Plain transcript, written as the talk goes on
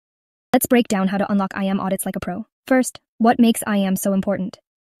Let's break down how to unlock IAM audits like a pro. First, what makes IAM so important?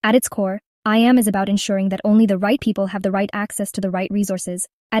 At its core, IAM is about ensuring that only the right people have the right access to the right resources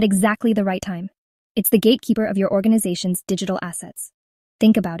at exactly the right time. It's the gatekeeper of your organization's digital assets.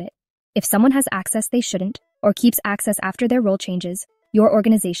 Think about it. If someone has access they shouldn't, or keeps access after their role changes, your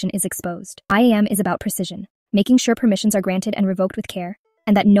organization is exposed. IAM is about precision, making sure permissions are granted and revoked with care,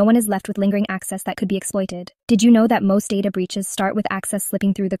 and that no one is left with lingering access that could be exploited. Did you know that most data breaches start with access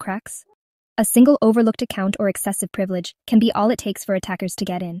slipping through the cracks? A single overlooked account or excessive privilege can be all it takes for attackers to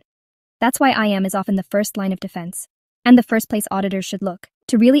get in. That's why IAM is often the first line of defense, and the first place auditors should look.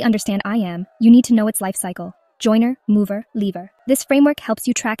 To really understand IAM, you need to know its life cycle: joiner, mover, leaver. This framework helps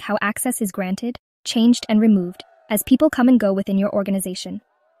you track how access is granted, changed, and removed as people come and go within your organization.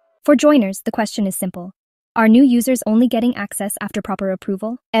 For joiners, the question is simple. Are new users only getting access after proper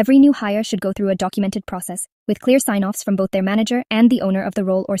approval? Every new hire should go through a documented process with clear sign-offs from both their manager and the owner of the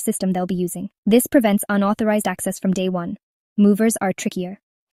role or system they'll be using. This prevents unauthorized access from day one. Movers are trickier.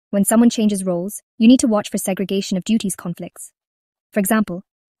 When someone changes roles, you need to watch for segregation of duties conflicts. For example,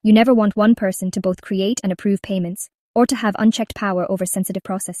 you never want one person to both create and approve payments, or to have unchecked power over sensitive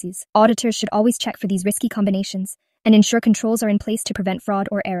processes. Auditors should always check for these risky combinations and ensure controls are in place to prevent fraud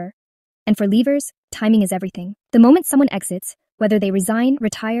or error. And for leavers, timing is everything. The moment someone exits, whether they resign,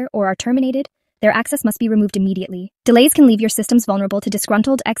 retire, or are terminated, their access must be removed immediately. Delays can leave your systems vulnerable to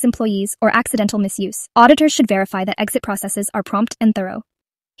disgruntled ex-employees or accidental misuse. Auditors should verify that exit processes are prompt and thorough.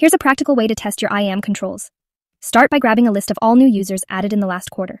 Here's a practical way to test your IAM controls. Start by grabbing a list of all new users added in the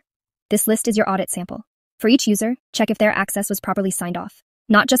last quarter. This list is your audit sample. For each user, check if their access was properly signed off,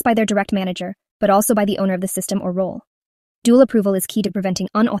 not just by their direct manager, but also by the owner of the system or role. Dual approval is key to preventing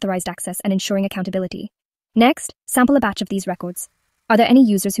unauthorized access and ensuring accountability. Next, sample a batch of these records. Are there any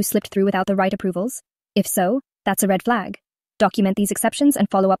users who slipped through without the right approvals? If so, that's a red flag. Document these exceptions and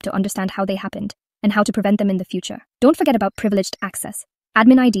follow up to understand how they happened and how to prevent them in the future. Don't forget about privileged access,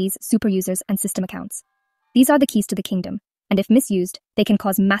 admin IDs, superusers, and system accounts. These are the keys to the kingdom, and if misused, they can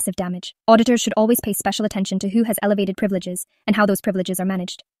cause massive damage. Auditors should always pay special attention to who has elevated privileges and how those privileges are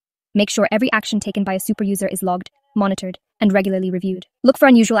managed. Make sure every action taken by a superuser is logged, monitored, and regularly reviewed. Look for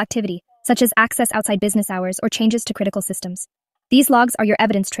unusual activity, such as access outside business hours or changes to critical systems. These logs are your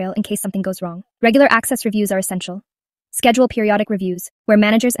evidence trail in case something goes wrong. Regular access reviews are essential. Schedule periodic reviews, where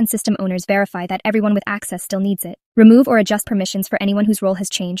managers and system owners verify that everyone with access still needs it. Remove or adjust permissions for anyone whose role has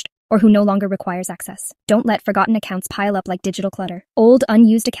changed or who no longer requires access. Don't let forgotten accounts pile up like digital clutter. Old,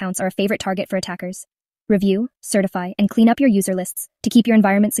 unused accounts are a favorite target for attackers. Review, certify, and clean up your user lists to keep your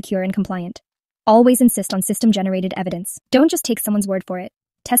environment secure and compliant. Always insist on system-generated evidence. Don't just take someone's word for it.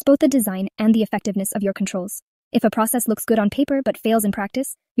 Test both the design and the effectiveness of your controls. If a process looks good on paper but fails in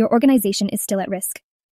practice, your organization is still at risk.